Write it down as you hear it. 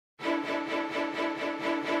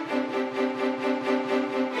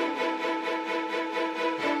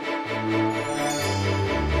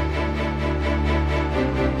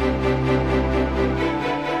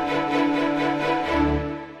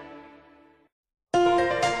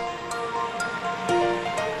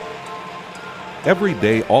Every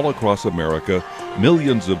day all across America,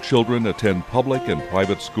 millions of children attend public and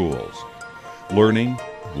private schools, learning,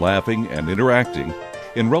 laughing, and interacting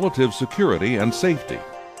in relative security and safety.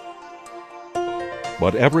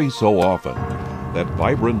 But every so often, that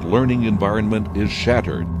vibrant learning environment is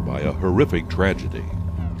shattered by a horrific tragedy.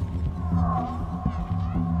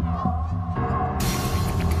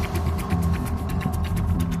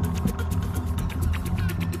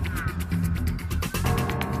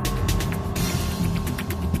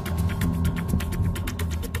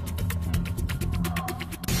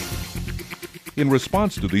 In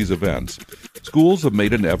response to these events, schools have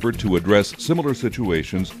made an effort to address similar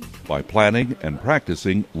situations by planning and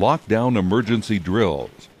practicing lockdown emergency drills.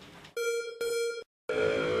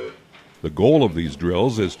 The goal of these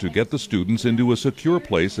drills is to get the students into a secure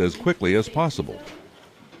place as quickly as possible.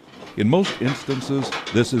 In most instances,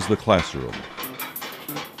 this is the classroom.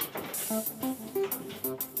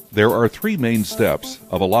 There are three main steps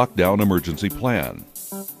of a lockdown emergency plan.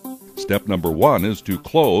 Step number 1 is to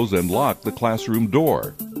close and lock the classroom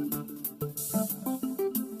door.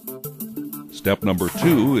 Step number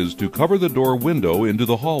 2 is to cover the door window into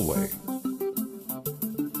the hallway.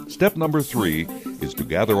 Step number 3 is to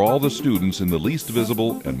gather all the students in the least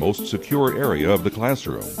visible and most secure area of the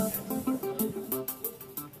classroom.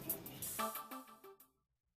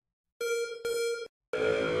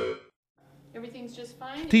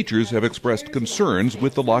 Teachers have expressed concerns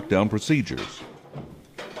with the lockdown procedures.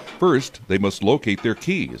 First, they must locate their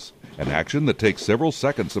keys, an action that takes several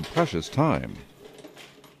seconds of precious time.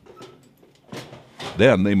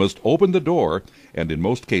 Then they must open the door and in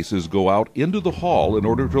most cases go out into the hall in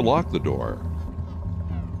order to lock the door.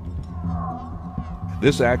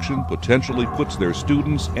 This action potentially puts their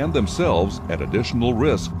students and themselves at additional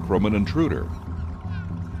risk from an intruder.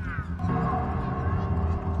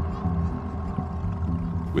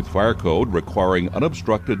 With fire code requiring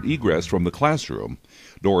unobstructed egress from the classroom,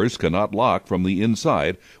 doors cannot lock from the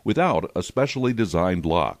inside without a specially designed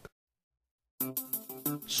lock.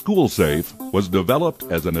 SchoolSafe was developed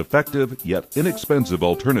as an effective yet inexpensive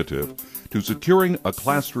alternative to securing a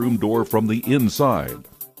classroom door from the inside.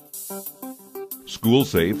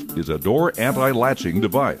 SchoolSafe is a door anti-latching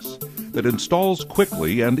device that installs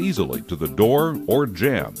quickly and easily to the door or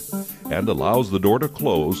jamb and allows the door to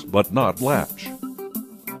close but not latch.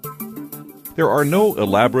 There are no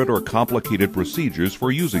elaborate or complicated procedures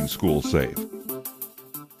for using SchoolSafe.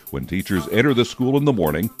 When teachers enter the school in the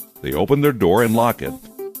morning, they open their door and lock it,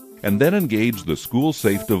 and then engage the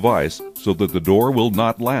SchoolSafe device so that the door will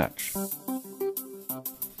not latch.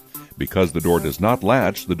 Because the door does not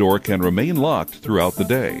latch, the door can remain locked throughout the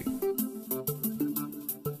day.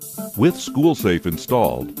 With SchoolSafe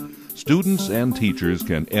installed, students and teachers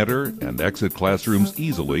can enter and exit classrooms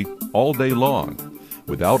easily all day long,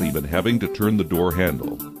 without even having to turn the door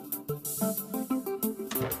handle.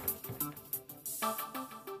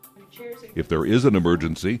 If there is an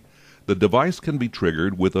emergency, the device can be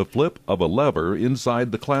triggered with a flip of a lever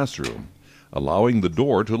inside the classroom, allowing the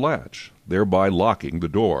door to latch, thereby locking the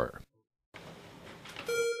door.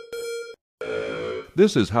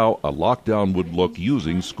 This is how a lockdown would look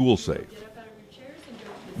using SchoolSafe.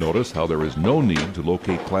 Notice how there is no need to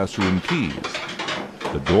locate classroom keys.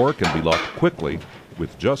 The door can be locked quickly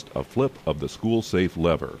with just a flip of the SchoolSafe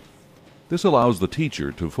lever. This allows the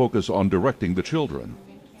teacher to focus on directing the children.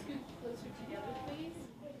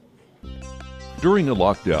 During a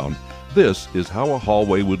lockdown, this is how a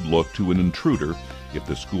hallway would look to an intruder if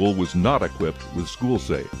the school was not equipped with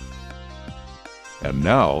SchoolSafe. And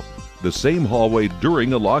now, the same hallway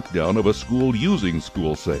during a lockdown of a school using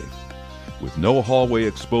SchoolSafe. With no hallway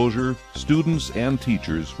exposure, students and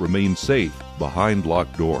teachers remain safe behind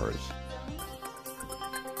locked doors.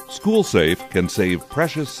 SchoolSafe can save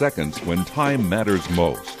precious seconds when time matters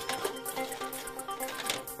most.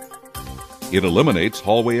 It eliminates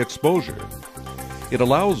hallway exposure. It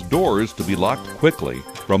allows doors to be locked quickly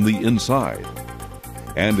from the inside.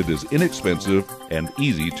 And it is inexpensive and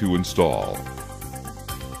easy to install.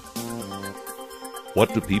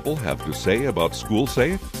 What do people have to say about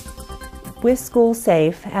SchoolSafe? With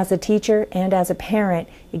SchoolSafe, as a teacher and as a parent,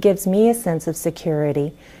 it gives me a sense of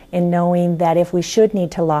security in knowing that if we should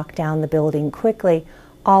need to lock down the building quickly,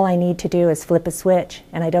 all I need to do is flip a switch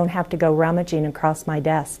and I don't have to go rummaging across my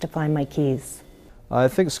desk to find my keys. I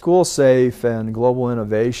think SchoolSafe and Global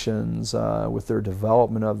Innovations with their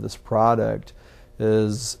development of this product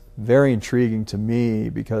is very intriguing to me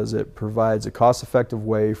because it provides a cost-effective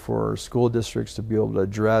way for school districts to be able to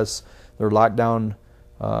address their lockdown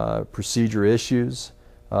procedure issues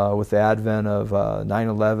with the advent of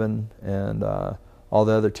 9/11 and all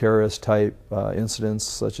the other terrorist type incidents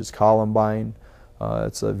such as Columbine.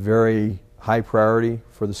 It's a very high priority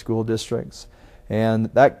for the school districts, and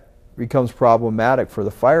that becomes problematic for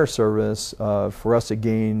the fire service for us to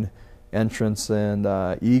gain entrance and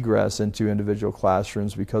egress into individual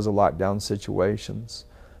classrooms because of lockdown situations.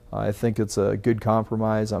 I think it's a good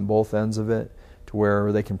compromise on both ends of it, to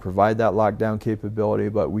where they can provide that lockdown capability,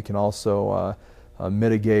 but we can also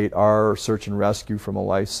mitigate our search and rescue from a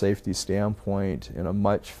life safety standpoint in a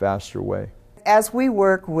much faster way. As we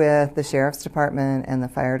work with the Sheriff's Department and the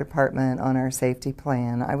Fire Department on our safety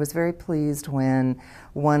plan, I was very pleased when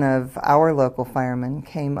one of our local firemen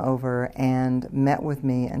came over and met with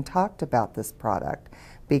me and talked about this product,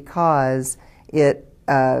 because it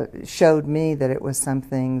showed me that it was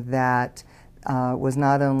something that was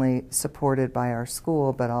not only supported by our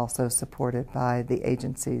school, but also supported by the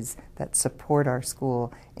agencies that support our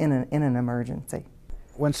school in an emergency.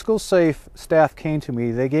 When School Safe staff came to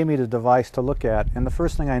me, they gave me the device to look at, and the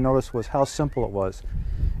first thing I noticed was how simple it was.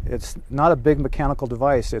 It's not a big mechanical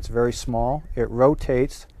device. It's very small, it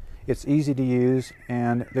rotates, it's easy to use,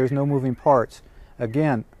 and there's no moving parts.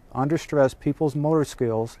 Again, under stress, people's motor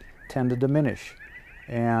skills tend to diminish.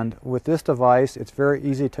 And with this device, it's very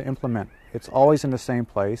easy to implement. It's always in the same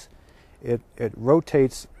place. It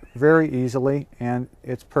rotates very easily, and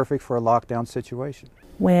it's perfect for a lockdown situation.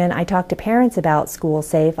 When I talk to parents about School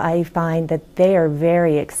Safe, I find that they are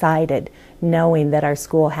very excited knowing that our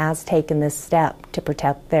school has taken this step to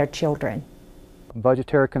protect their children.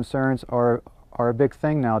 Budgetary concerns are a big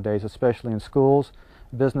thing nowadays, especially in schools,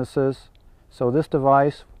 businesses. So this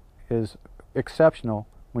device is exceptional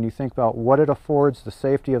when you think about what it affords, the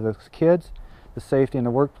safety of the kids, the safety in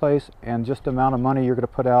the workplace, and just the amount of money you're going to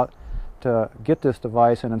put out to get this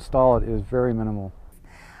device and install it is very minimal.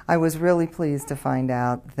 I was really pleased to find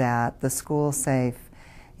out that the School Safe,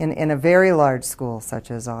 in a very large school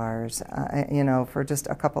such as ours, you know, for just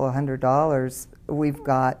a couple of $100, we've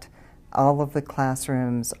got all of the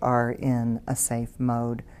classrooms are in a safe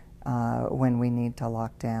mode when we need to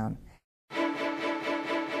lock down.